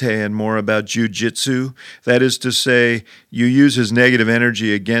 karate and more about jujitsu. That is to say, you use his negative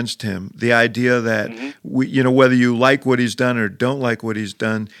energy against him. The idea that, whether you like what he's done or don't like what he's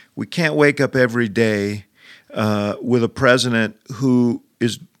done, we can't wake up every day with a president who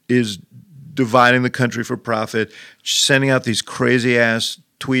is dividing the country for profit, sending out these crazy-ass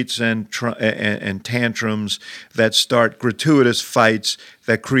tweets and tantrums that start gratuitous fights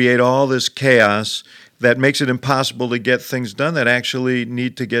that create all this chaos that makes it impossible to get things done that actually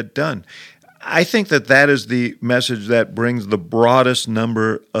need to get done. I think that is the message that brings the broadest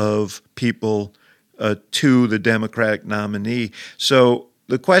number of people to the Democratic nominee. So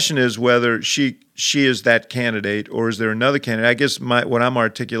the question is whether she is that candidate or is there another candidate. I guess what I'm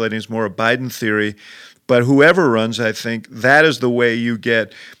articulating is more a Biden theory. But whoever runs, I think that is the way you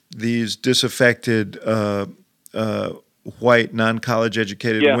get these disaffected white, non-college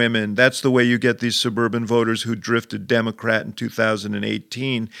educated women. That's the way you get these suburban voters who drifted Democrat in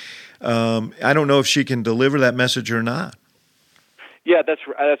 2018. I don't know if she can deliver that message or not. Yeah, that's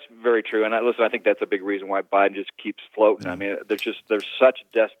very true. And I think that's a big reason why Biden just keeps floating. I mean, there's such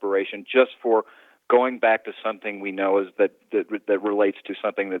desperation just for going back to something we know is that relates to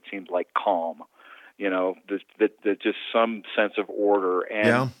something that seems like calm. That just some sense of order.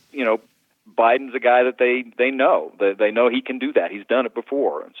 And Biden's a guy that they know. They know he can do that. He's done it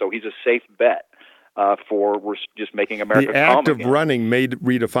before, and so he's a safe bet for we're just making America calm again. The act of running may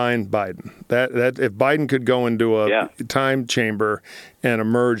redefine Biden. That if Biden could go into a time chamber and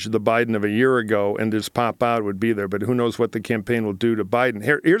emerge the Biden of a year ago and just pop out, would be there. But who knows what the campaign will do to Biden.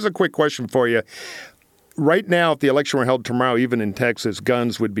 Here's a quick question for you. right now, if the election were held tomorrow, even in Texas,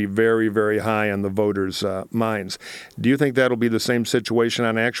 guns would be very, very high on the voters' minds. Do you think that'll be the same situation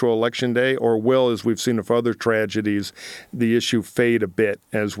on actual election day, or will, as we've seen with other tragedies, the issue fade a bit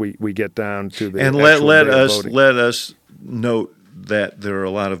as we get down to the and actual let day of us voting? let us note that there are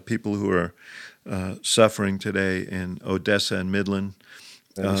a lot of people who are suffering today in Odessa and Midland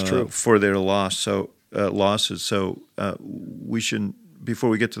for their losses. So we shouldn't, before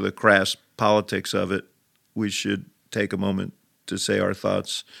we get to the crass politics of it, we should take a moment to say our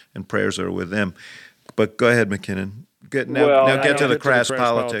thoughts and prayers are with them. But go ahead, McKinnon. Get to the crass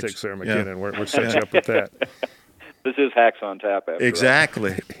politics. There, McKinnon. Yeah. We're setting you up with that. This is Hacks on Tap, after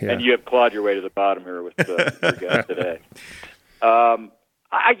exactly. all. Yeah. And you have clawed your way to the bottom here with your guest today.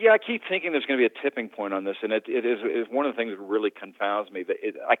 I keep thinking there's going to be a tipping point on this, and it is one of the things that really confounds me.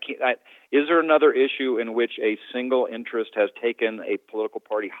 Is there another issue in which a single interest has taken a political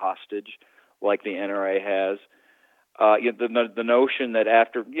party hostage, like the NRA has? The notion that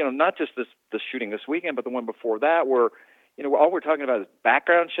after, not just the shooting this weekend, but the one before that, where all we're talking about is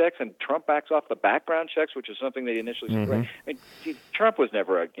background checks, and Trump backs off the background checks, which is something they initially said. Right? I mean, Trump was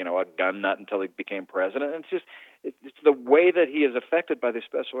never a gun nut until he became president. And it's the way that he is affected by the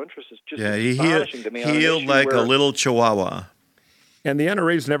special interests is just astonishing to me. He healed like a little chihuahua. And the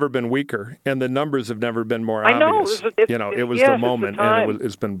NRA's never been weaker, and the numbers have never been more obvious. It was the moment, and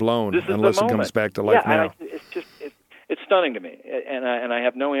it's been blown unless it comes back to life now. It's stunning to me, and I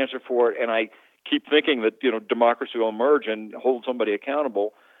have no answer for it, and I keep thinking that democracy will emerge and hold somebody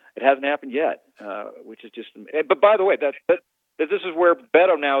accountable. It hasn't happened yet, which is just. But by the way, that this is where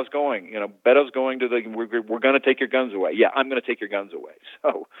Beto now is going. Beto's going to we're going to take your guns away. Yeah, I'm going to take your guns away.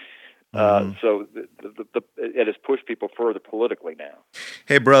 So. So it has pushed people further politically now.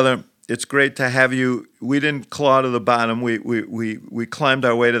 Hey, brother, it's great to have you. We didn't claw to the bottom. We climbed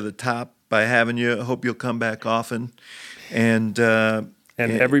our way to the top by having you. I hope you'll come back often. And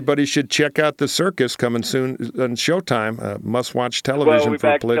everybody should check out The Circus coming soon on Showtime. Must-watch television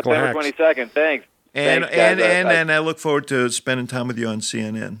for political hacks. September 22nd. Thanks. And I look forward to spending time with you on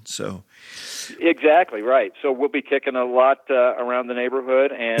CNN. So. Exactly right. So we'll be kicking a lot around the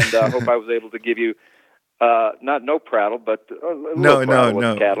neighborhood, and I hope I was able to give you no prattle, but no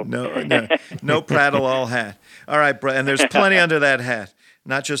prattle, all hat. All right, bro. And there's plenty under that hat,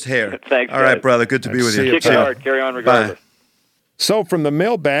 not just hair. Thanks. All right, brother. Good to be with you. Kick it hard. Carry on regardless. Bye. So from the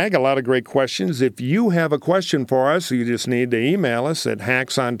mailbag, a lot of great questions. If you have a question for us, you just need to email us at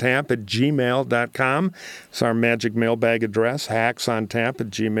hacksontap@gmail.com. It's our magic mailbag address,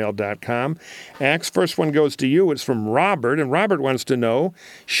 hacksontap@gmail.com. Ax, first one goes to you. It's from Robert, and Robert wants to know,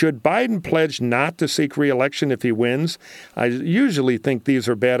 should Biden pledge not to seek re-election if he wins? I usually think these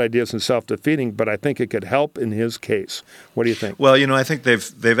are bad ideas and self-defeating, but I think it could help in his case. What do you think? Well, I think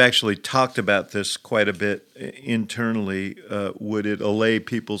they've actually talked about this quite a bit internally. Would it allay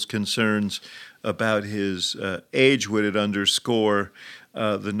people's concerns about his age? Would it underscore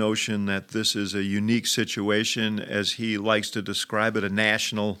the notion that this is a unique situation, as he likes to describe it, a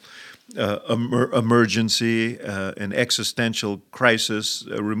national emergency, an existential crisis,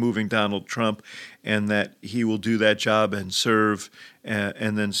 removing Donald Trump, and that he will do that job and serve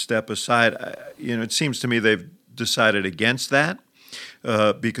and then step aside? It seems to me they've decided against that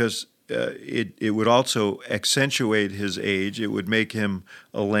because it would also accentuate his age. It would make him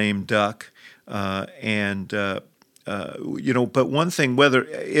a lame duck, but one thing, whether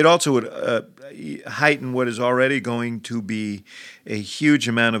it also would heighten what is already going to be a huge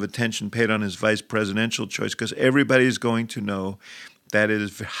amount of attention paid on his vice presidential choice, because everybody's going to know that it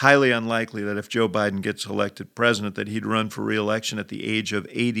is highly unlikely that if Joe Biden gets elected president, that he'd run for re-election at the age of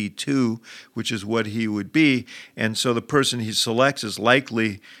 82, which is what he would be. And so the person he selects is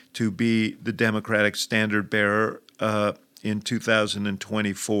likely to be the Democratic standard bearer in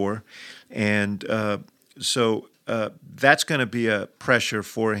 2024. And so that's going to be a pressure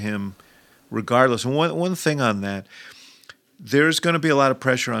for him regardless. And one thing on that, there's going to be a lot of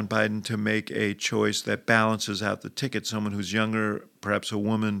pressure on Biden to make a choice that balances out the ticket. Someone who's younger, perhaps a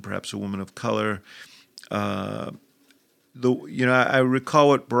woman of color. I recall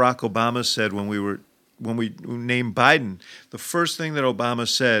what Barack Obama said when we named Biden. The first thing that Obama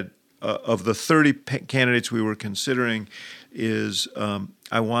said of the 30 candidates we were considering is,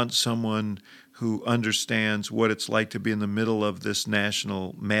 I want someone who understands what it's like to be in the middle of this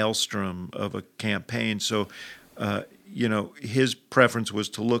national maelstrom of a campaign. So, his preference was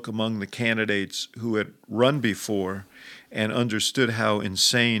to look among the candidates who had run before and understood how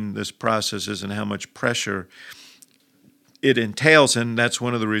insane this process is and how much pressure it entails. And that's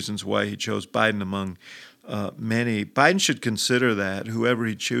one of the reasons why he chose Biden among many. Biden should consider that whoever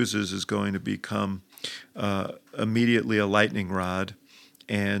he chooses is going to become immediately a lightning rod,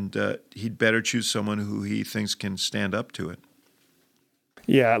 and he'd better choose someone who he thinks can stand up to it.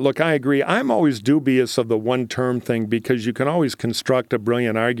 Yeah, look, I agree. I'm always dubious of the one-term thing because you can always construct a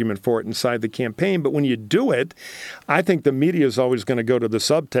brilliant argument for it inside the campaign. But when you do it, I think the media is always going to go to the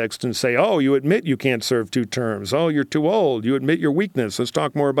subtext and say, oh, you admit you can't serve 2 terms. Oh, you're too old. You admit your weakness. Let's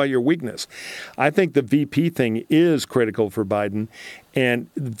talk more about your weakness. I think the VP thing is critical for Biden.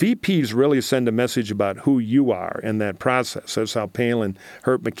 And VPs really send a message about who you are in that process. That's how Palin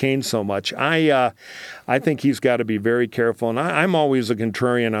hurt McCain so much. I think he's got to be very careful. And I'm always a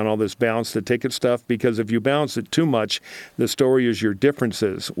contrarian on all this balance the ticket stuff because if you balance it too much, the story is your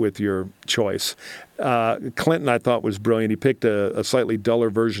differences with your choice. Clinton, I thought, was brilliant. He picked a slightly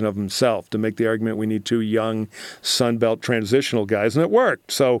duller version of himself to make the argument we need 2 young Sunbelt transitional guys, and it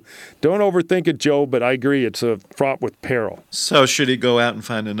worked. So don't overthink it, Joe, but I agree it's fraught with peril. So should he go out and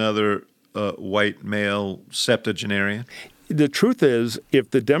find another white male septuagenarian? The truth is, if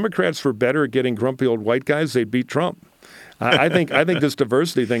the Democrats were better at getting grumpy old white guys, they'd beat Trump. I think this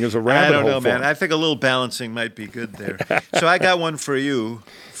diversity thing is a rabbit hole. I don't know, man. I think a little balancing might be good there. So I got one for you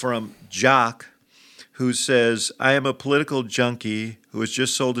from Jock, who says, I am a political junkie who has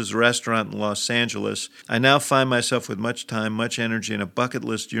just sold his restaurant in Los Angeles. I now find myself with much time, much energy, and a bucket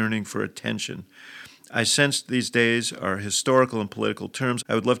list yearning for attention. I sense these days are historical and political terms.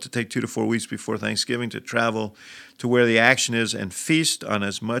 I would love to take 2 to 4 weeks before Thanksgiving to travel to where the action is and feast on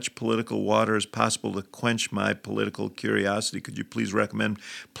as much political water as possible to quench my political curiosity. Could you please recommend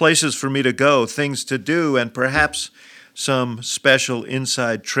places for me to go, things to do, and perhaps some special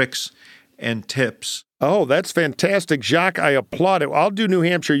inside tricks and tips? Oh, that's fantastic, Jacques. I applaud it. I'll do New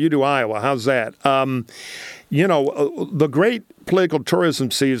Hampshire, you do Iowa. How's that? The great political tourism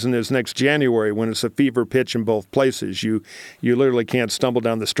season is next January when it's a fever pitch in both places. You literally can't stumble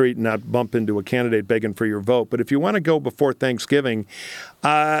down the street and not bump into a candidate begging for your vote. But if you want to go before Thanksgiving,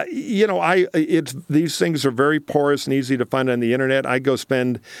 these things are very porous and easy to find on the internet. I go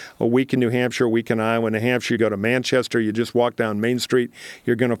spend a week in New Hampshire, a week in Iowa. New Hampshire, you go to Manchester, you just walk down Main Street.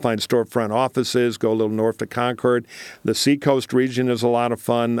 You're going to find storefront offices. Go a little north to Concord. The Seacoast region is a lot of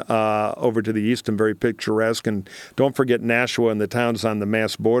fun. Over to the east and very picturesque. And don't forget Nashua and the towns on the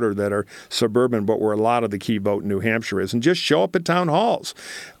Mass border that are suburban, but where a lot of the key vote in New Hampshire is. And just show up at town halls.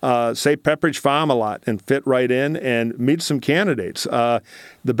 Say Pepperidge Farm a lot and fit right in and meet some candidates.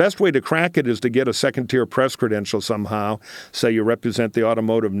 The best way to crack it is to get a second-tier press credential somehow. Say you represent the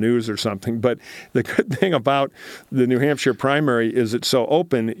automotive news or something. But the good thing about the New Hampshire primary is it's so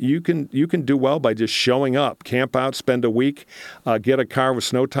open, you can do well by just showing up. Camp out, spend a week, get a car with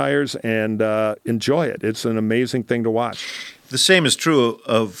snow tires, and enjoy it. It's an amazing thing to watch. The same is true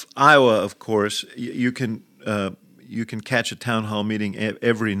of Iowa, of course. You can catch a town hall meeting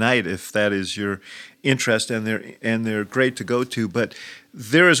every night if that is your interest, and they're great to go to. But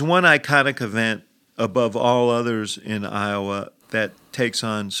there is one iconic event above all others in Iowa that takes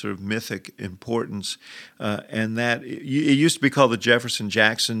on sort of mythic importance, and that it used to be called the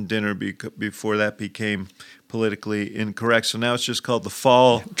Jefferson-Jackson dinner before that became politically incorrect. So now it's just called the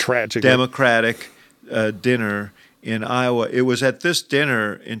Fall Democratic dinner in Iowa. It was at this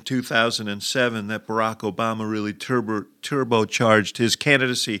dinner in 2007 that Barack Obama really turbocharged his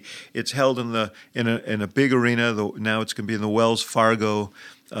candidacy. It's held in a big arena. Now it's going to be in the Wells Fargo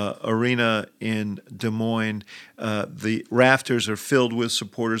arena in Des Moines. The rafters are filled with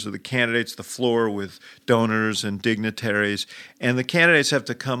supporters of the candidates, the floor with donors and dignitaries, and the candidates have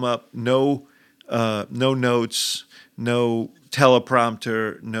to come up, no notes, no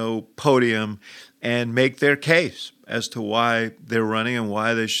teleprompter, no podium, and make their case as to why they're running and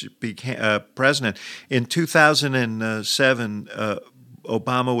why they should be president. In 2007,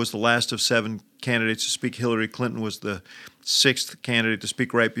 Obama was the last of 7 candidates to speak. Hillary Clinton was the 6th candidate to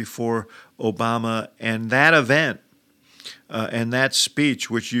speak right before Obama. And that event and that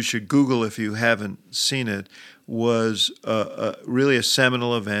speech, which you should Google if you haven't seen it, was really a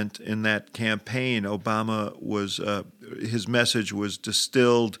seminal event in that campaign. Obama his message was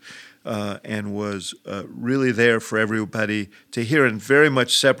distilled and was really there for everybody to hear, and very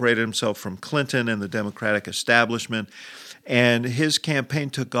much separated himself from Clinton and the Democratic establishment. And his campaign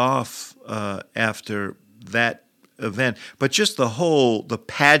took off after that event. But just the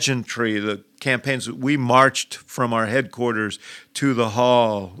pageantry, the campaigns, we marched from our headquarters to the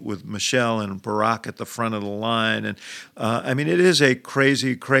hall with Michelle and Barack at the front of the line. And it is a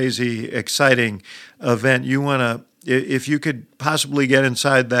crazy, crazy, exciting event. If you could possibly get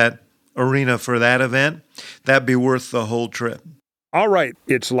inside that arena for that event, that'd be worth the whole trip. All right,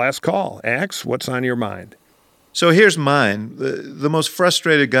 it's last call. Axe, what's on your mind? So here's mine. The most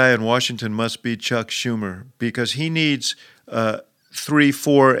frustrated guy in Washington must be Chuck Schumer, because he needs 3,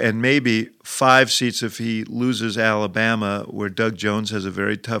 4, and maybe 5 seats if he loses Alabama, where Doug Jones has a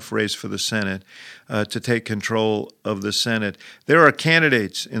very tough race for the Senate, to take control of the Senate. There are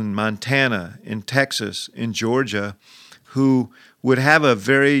candidates in Montana, in Texas, in Georgia, who would have a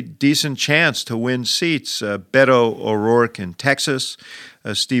very decent chance to win seats. Beto O'Rourke in Texas,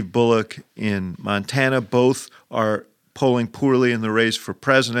 Steve Bullock in Montana. Both are polling poorly in the race for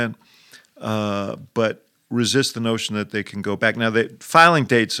president, but resist the notion that they can go back. Now, the filing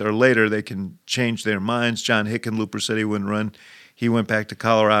dates are later. They can change their minds. John Hickenlooper said he wouldn't run. He went back to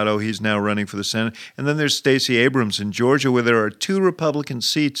Colorado. He's now running for the Senate. And then there's Stacey Abrams in Georgia, where there are 2 Republican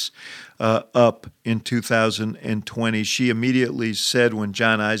seats up in 2020. She immediately said, when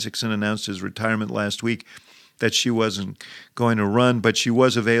John Isakson announced his retirement last week, that she wasn't going to run, but she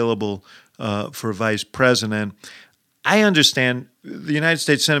was available for vice president. I understand the United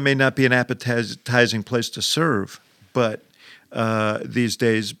States Senate may not be an appetizing place to serve, but these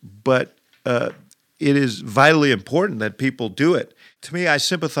days, but it is vitally important that people do it. To me, I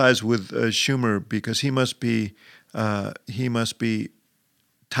sympathize with Schumer, because he must be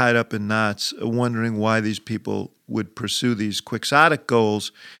tied up in knots, wondering why these people would pursue these quixotic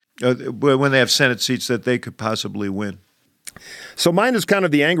goals when they have Senate seats that they could possibly win. So mine is kind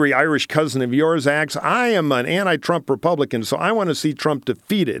of the angry Irish cousin of yours, Axe. I am an anti-Trump Republican, so I want to see Trump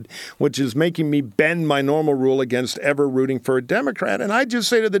defeated, which is making me bend my normal rule against ever rooting for a Democrat. And I just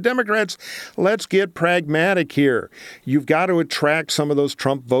say to the Democrats, let's get pragmatic here. You've got to attract some of those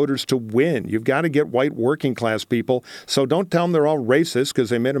Trump voters to win. You've got to get white working class people. So don't tell them they're all racist because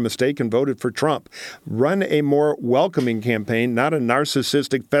they made a mistake and voted for Trump. Run a more welcoming campaign, not a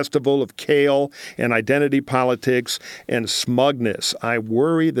narcissistic festival of kale and identity politics and smugness. I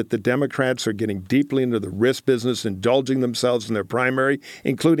worry that the Democrats are getting deeply into the risk business, indulging themselves in their primary,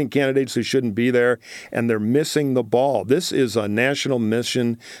 including candidates who shouldn't be there, and they're missing the ball. This is a national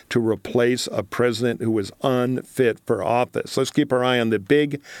mission to replace a president who is unfit for office. Let's keep our eye on the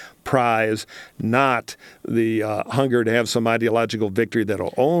big prize, not the hunger to have some ideological victory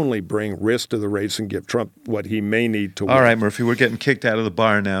that'll only bring risk to the race and give Trump what he may need to win. All right, Murphy, we're getting kicked out of the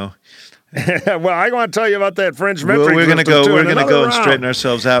bar now. Well, I want to tell you about that French metric. We're going to go and straighten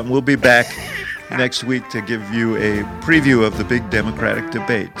ourselves out, and we'll be back next week to give you a preview of the big Democratic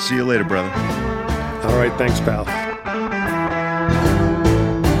debate. See you later, brother. All right, thanks, pal.